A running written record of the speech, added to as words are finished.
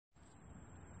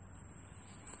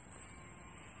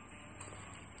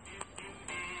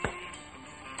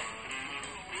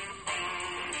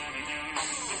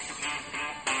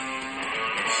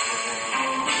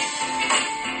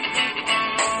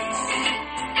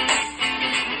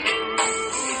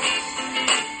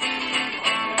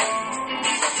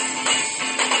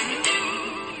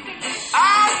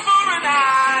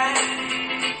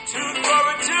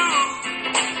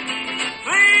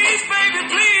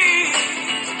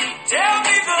Tell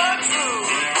me the truth.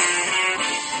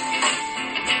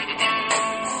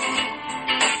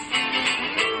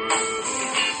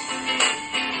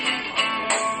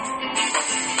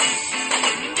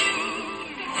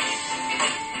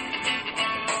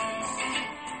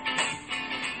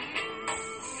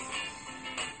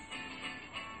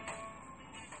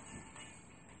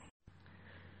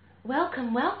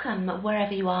 Welcome,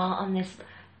 wherever you are on this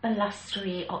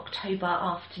blustery October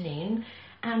afternoon,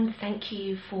 and thank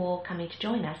you for coming to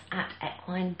join us at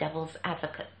Equine Devil's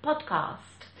Advocate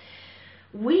podcast.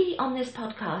 We on this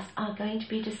podcast are going to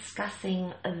be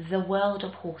discussing the world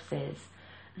of horses,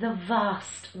 the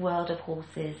vast world of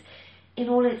horses in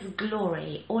all its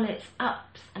glory, all its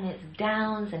ups and its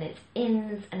downs and its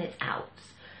ins and its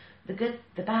outs, the good,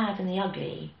 the bad and the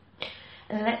ugly.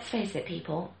 And let's face it,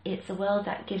 people, it's a world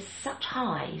that gives such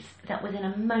highs that within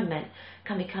a moment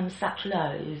can become such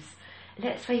lows.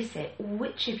 Let's face it,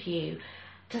 which of you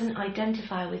doesn't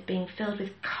identify with being filled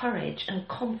with courage and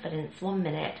confidence one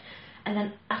minute and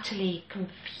then utterly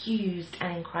confused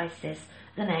and in crisis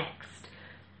the next?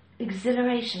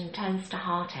 Exhilaration turns to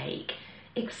heartache,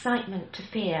 excitement to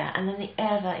fear, and then the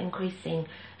ever-increasing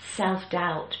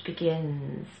self-doubt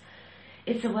begins.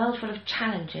 It's a world full of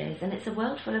challenges, and it's a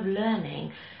world full of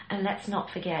learning, and let's not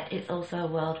forget it's also a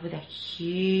world with a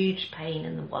huge pain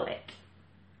in the wallet.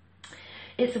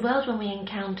 It's a world when we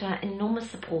encounter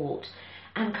enormous support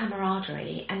and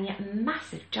camaraderie and yet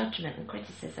massive judgment and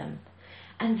criticism.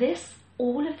 And this,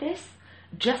 all of this,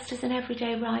 just as an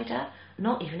everyday rider,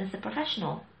 not even as a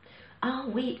professional. Are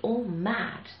we all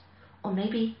mad? Or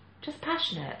maybe just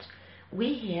passionate?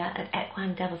 We here at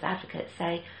Equine Devil's Advocate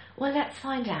say, well, let's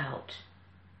find out.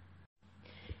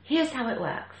 Here's how it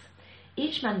works.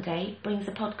 Each Monday brings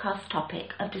a podcast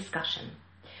topic of discussion.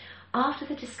 After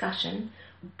the discussion,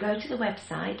 go to the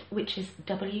website, which is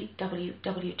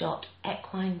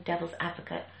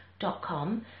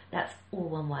www.equinedevilsadvocate.com. That's all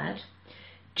one word.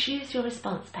 Choose your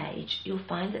response page. You'll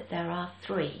find that there are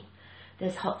 3.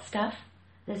 There's Hot Stuff,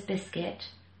 there's Biscuit,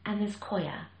 and there's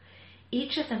Koya.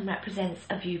 Each of them represents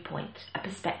a viewpoint, a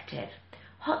perspective.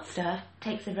 Hot Stuff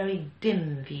takes a very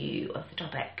dim view of the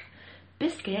topic.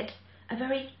 Biscuit, a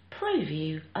very pro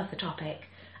view of the topic.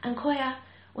 And Koya,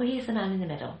 well, he's the man in the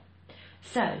middle.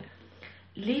 So,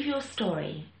 leave your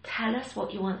story. Tell us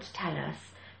what you want to tell us.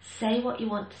 Say what you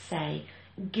want to say.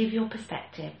 Give your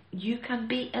perspective. You can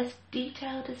be as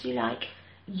detailed as you like.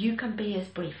 You can be as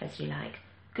brief as you like.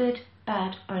 Good,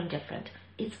 bad, or indifferent.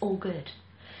 It's all good.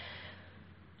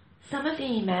 Some of the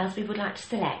emails we would like to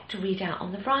select to read out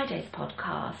on the Friday's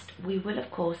podcast. We will,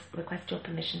 of course, request your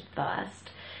permission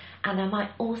first. And I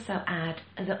might also add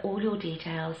that all your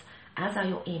details, as are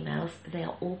your emails, they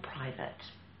are all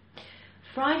private.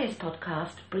 Friday's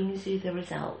podcast brings you the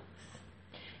results.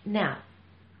 Now,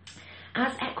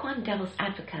 as Equine Devil's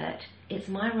Advocate, it's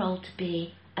my role to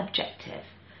be objective,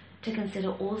 to consider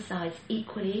all sides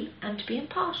equally and to be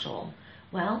impartial.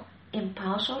 Well,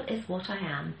 impartial is what I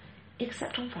am,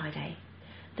 except on Friday.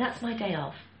 That's my day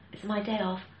off. It's my day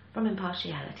off from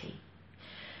impartiality.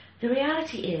 The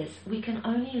reality is we can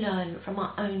only learn from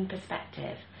our own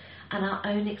perspective, and our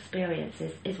own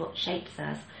experiences is what shapes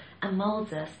us and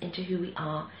moulds us into who we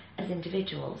are as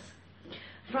individuals.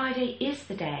 Friday is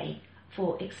the day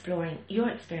for exploring your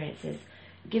experiences,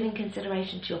 giving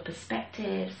consideration to your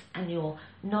perspectives and your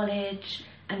knowledge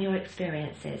and your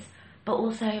experiences, but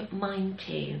also mine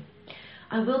too.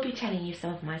 I will be telling you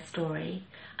some of my story,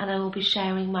 and I will be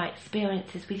sharing my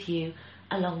experiences with you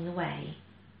along the way.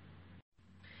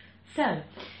 So,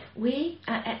 we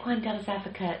at Equine Devil's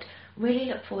Advocate really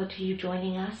look forward to you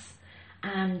joining us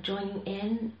and joining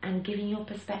in and giving your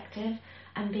perspective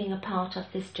and being a part of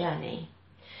this journey.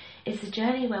 It's a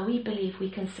journey where we believe we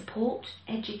can support,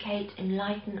 educate,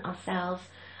 enlighten ourselves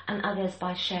and others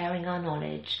by sharing our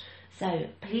knowledge. So,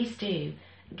 please do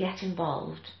get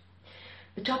involved.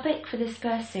 The topic for this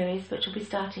first series, which will be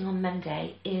starting on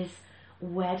Monday, is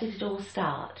where did it all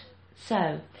start?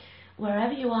 So,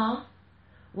 wherever you are,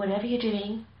 whatever you're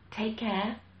doing, take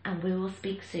care and we will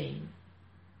speak soon.